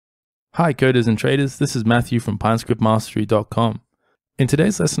Hi coders and traders, this is Matthew from PineScriptMastery.com. In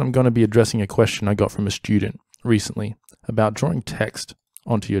today's lesson, I'm going to be addressing a question I got from a student recently about drawing text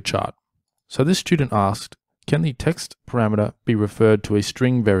onto your chart. So this student asked, can the text parameter be referred to a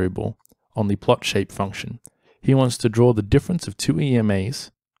string variable on the Plotshape function? He wants to draw the difference of two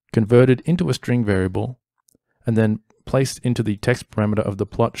EMAs, converted into a string variable, and then placed into the text parameter of the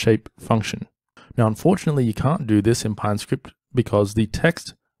Plotshape function. Now, unfortunately, you can't do this in PineScript because the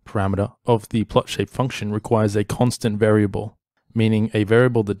text parameter of the Plotshape function requires a constant variable, meaning a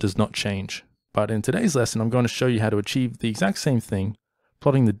variable that does not change. But in today's lesson, I'm going to show you how to achieve the exact same thing,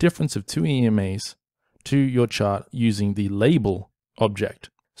 plotting the difference of two EMAs to your chart using the label object.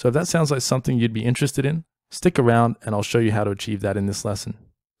 So if that sounds like something you'd be interested in, stick around and I'll show you how to achieve that in this lesson.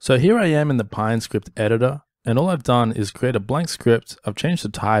 So here I am in the PineScript editor, and all I've done is create a blank script. I've changed the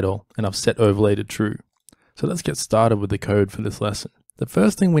title and I've set overlay to true. So let's get started with the code for this lesson. The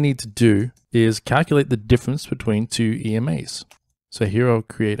first thing we need to do is calculate the difference between two EMAs. So here I'll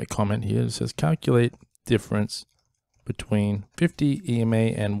create a comment here that says calculate difference between 50 EMA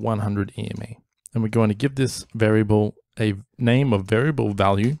and 100 EMA. And we're going to give this variable a name of variable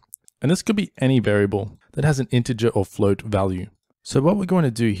value. And this could be any variable that has an integer or float value. So what we're going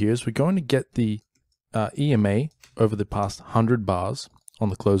to do here is we're going to get the EMA over the past 100 bars on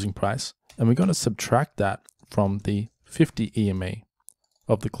the closing price. And we're going to subtract that from the 50 EMA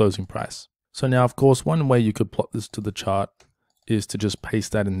of the closing price. So now, of course, one way you could plot this to the chart is to just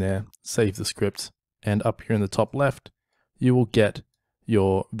paste that in there, save the script, and up here in the top left, you will get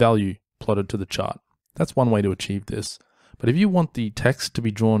your value plotted to the chart. That's one way to achieve this. But if you want the text to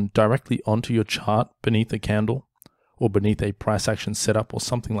be drawn directly onto your chart beneath a candle or beneath a price action setup or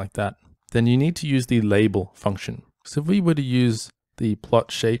something like that, then you need to use the label function. So if we were to use the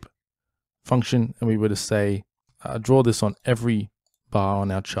Plotshape function and we were to say, draw this on every bar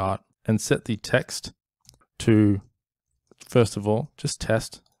on our chart and set the text to, first of all, just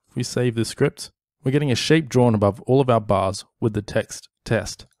test. If we save the script, we're getting a shape drawn above all of our bars with the text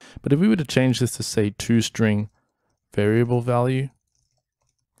test. But if we were to change this to say toString variable value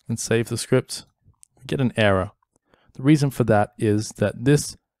and save the script, we get an error. The reason for that is that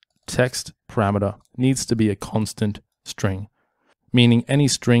this text parameter needs to be a constant string, meaning any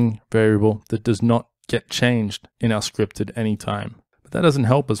string variable that does not get changed in our script at any time. But that doesn't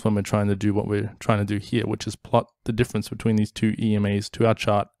help us when we're trying to do what we're trying to do here, which is plot the difference between these two EMAs to our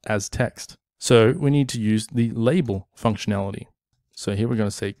chart as text. So we need to use the label functionality. So here we're going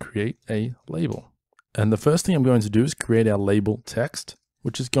to say create a label. And the first thing I'm going to do is create our label text,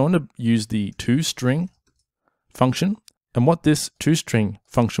 which is going to use the toString function. And what this toString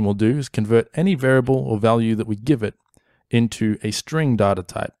function will do is convert any variable or value that we give it into a string data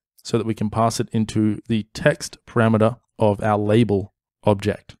type so that we can pass it into the text parameter of our label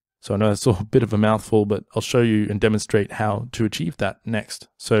object. So I know that's all a bit of a mouthful, but I'll show you and demonstrate how to achieve that next.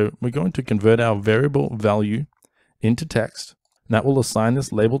 So we're going to convert our variable value into text, and that will assign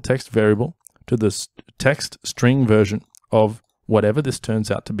this label text variable to the text string version of whatever this turns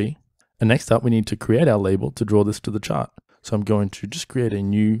out to be. And next up, we need to create our label to draw this to the chart. So I'm going to just create a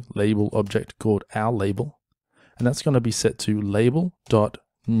new label object called our label, and that's going to be set to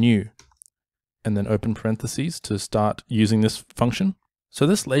label.new, and then open parentheses to start using this function. So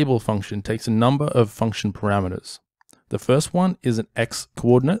this label function takes a number of function parameters. The first one is an X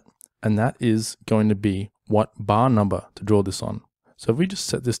coordinate, and that is going to be what bar number to draw this on. So if we just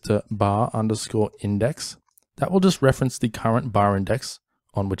set this to bar_index, that will just reference the current bar index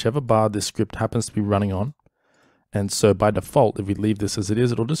on whichever bar this script happens to be running on. And so by default, if we leave this as it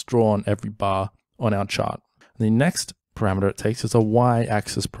is, it'll just draw on every bar on our chart. The next parameter it takes is a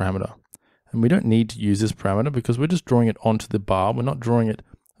y-axis parameter. And we don't need to use this parameter because we're just drawing it onto the bar. We're not drawing it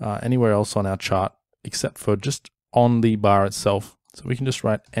anywhere else on our chart except for just on the bar itself. So we can just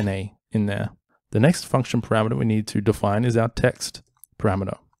write NA in there. The next function parameter we need to define is our text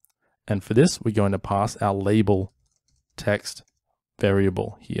parameter. And for this, we're going to pass our label text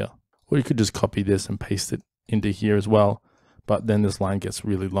variable here. Or you could just copy this and paste it into here as well, but then this line gets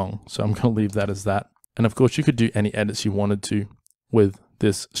really long. So I'm going to leave that as that. And of course, you could do any edits you wanted to with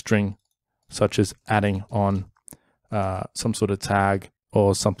this string, such as adding on some sort of tag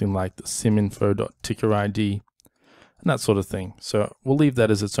or something like the siminfo.tickerID and that sort of thing. So we'll leave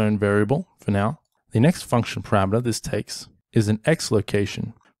that as its own variable for now. The next function parameter this takes is an X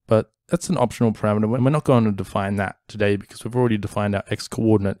location, but that's an optional parameter. We're not going to define that today because we've already defined our X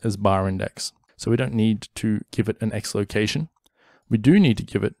coordinate as bar index. So we don't need to give it an X location. We do need to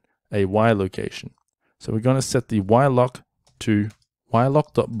give it a Y location. So we're going to set the Y lock to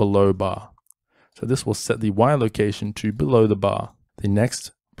ylock.below bar. So this will set the Y location to below the bar. The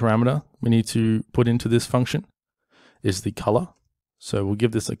next parameter we need to put into this function is the color. So we'll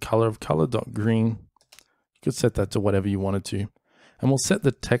give this a color of color.green. You could set that to whatever you wanted to. And we'll set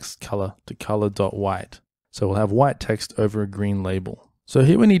the text color to color.white. So we'll have white text over a green label. So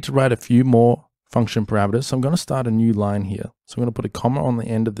here we need to write a few more function parameters. So I'm going to start a new line here. So I'm going to put a comma on the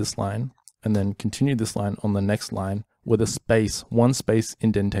end of this line and then continue this line on the next line with a space, one space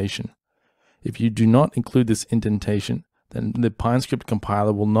indentation. If you do not include this indentation, then the Pine Script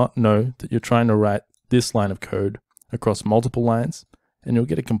compiler will not know that you're trying to write this line of code across multiple lines, and you'll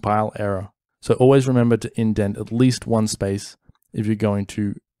get a compile error. So always remember to indent at least one space if you're going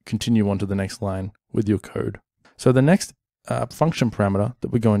to continue on to the next line with your code. So the next function parameter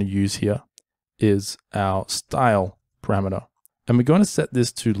that we're going to use here is our style parameter. And we're going to set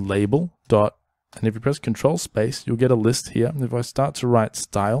this to label dot, and if you press Control space, you'll get a list here. And if I start to write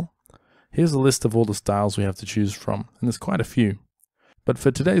style, here's a list of all the styles we have to choose from, and there's quite a few. But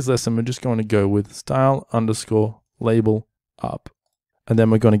for today's lesson, we're just going to go with style underscore label up. And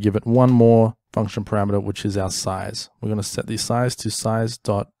then we're going to give it one more function parameter, which is our size. We're going to set the size to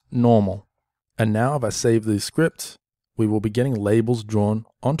size.normal. And now if I save the script, we will be getting labels drawn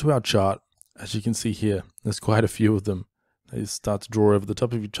onto our chart. As you can see here, there's quite a few of them. They start to draw over the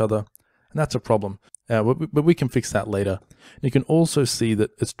top of each other, and that's a problem. But we can fix that later. You can also see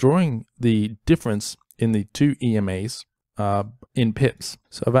that it's drawing the difference in the two EMAs in pips.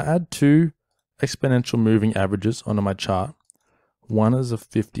 So if I add two exponential moving averages onto my chart, one is a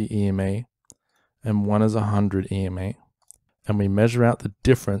 50 EMA and one is a 100 EMA, and we measure out the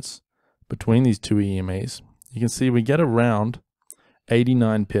difference between these two EMAs, you can see we get around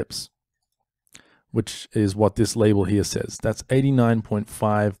 89 pips, which is what this label here says. That's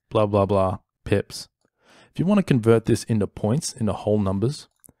 89.5 blah blah blah pips. If you want to convert this into points, into whole numbers,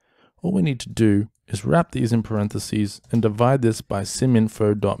 all we need to do is wrap these in parentheses and divide this by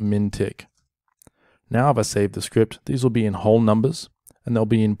siminfo.mintick. Now if I save the script, these will be in whole numbers and they'll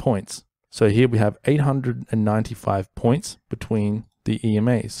be in points. So here we have 895 points between the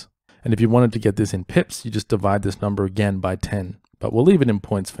EMAs. And if you wanted to get this in pips, you just divide this number again by 10. But we'll leave it in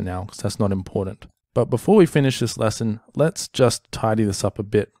points for now because that's not important. But before we finish this lesson, let's just tidy this up a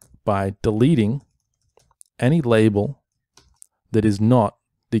bit by deleting any label that is not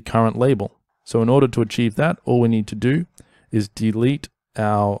the current label. So in order to achieve that, all we need to do is delete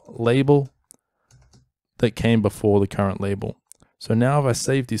our label that came before the current label. So now if I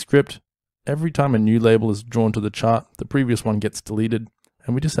save the script, every time a new label is drawn to the chart, the previous one gets deleted,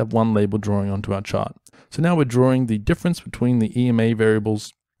 and we just have one label drawing onto our chart. So now we're drawing the difference between the EMA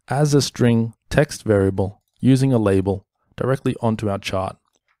variables as a string text variable using a label directly onto our chart.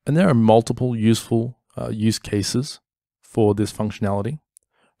 And there are multiple useful use cases for this functionality.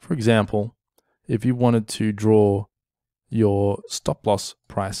 For example, if you wanted to draw your stop loss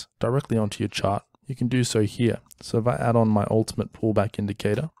price directly onto your chart, you can do so here. So if I add on my ultimate pullback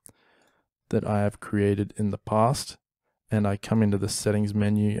indicator that I have created in the past, and I come into the settings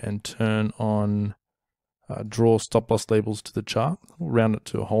menu and turn on draw stop loss labels to the chart, we'll round it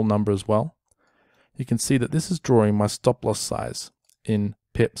to a whole number as well. You can see that this is drawing my stop loss size in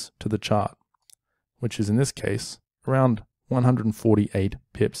pips to the chart, which is in this case around 148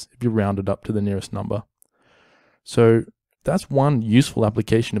 pips if you round it up to the nearest number. So that's one useful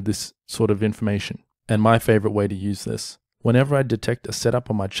application of this sort of information, and my favorite way to use this. Whenever I detect a setup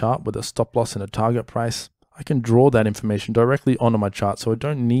on my chart with a stop loss and a target price, I can draw that information directly onto my chart, so I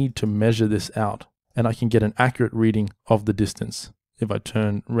don't need to measure this out, and I can get an accurate reading of the distance. If I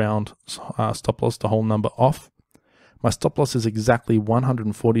turn round stop loss to whole number off, my stop loss is exactly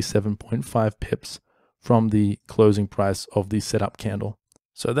 147.5 pips from the closing price of the setup candle.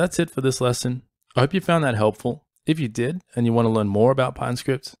 So that's it for this lesson. I hope you found that helpful. If you did, and you want to learn more about Pine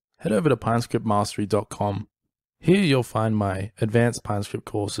Script, head over to pinescriptmastery.com. Here you'll find my advanced Pine Script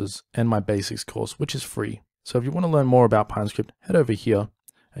courses and my basics course, which is free. So if you want to learn more about Pine Script, head over here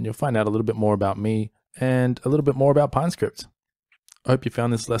and you'll find out a little bit more about me and a little bit more about Pine Script. I hope you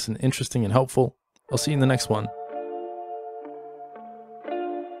found this lesson interesting and helpful. I'll see you in the next one.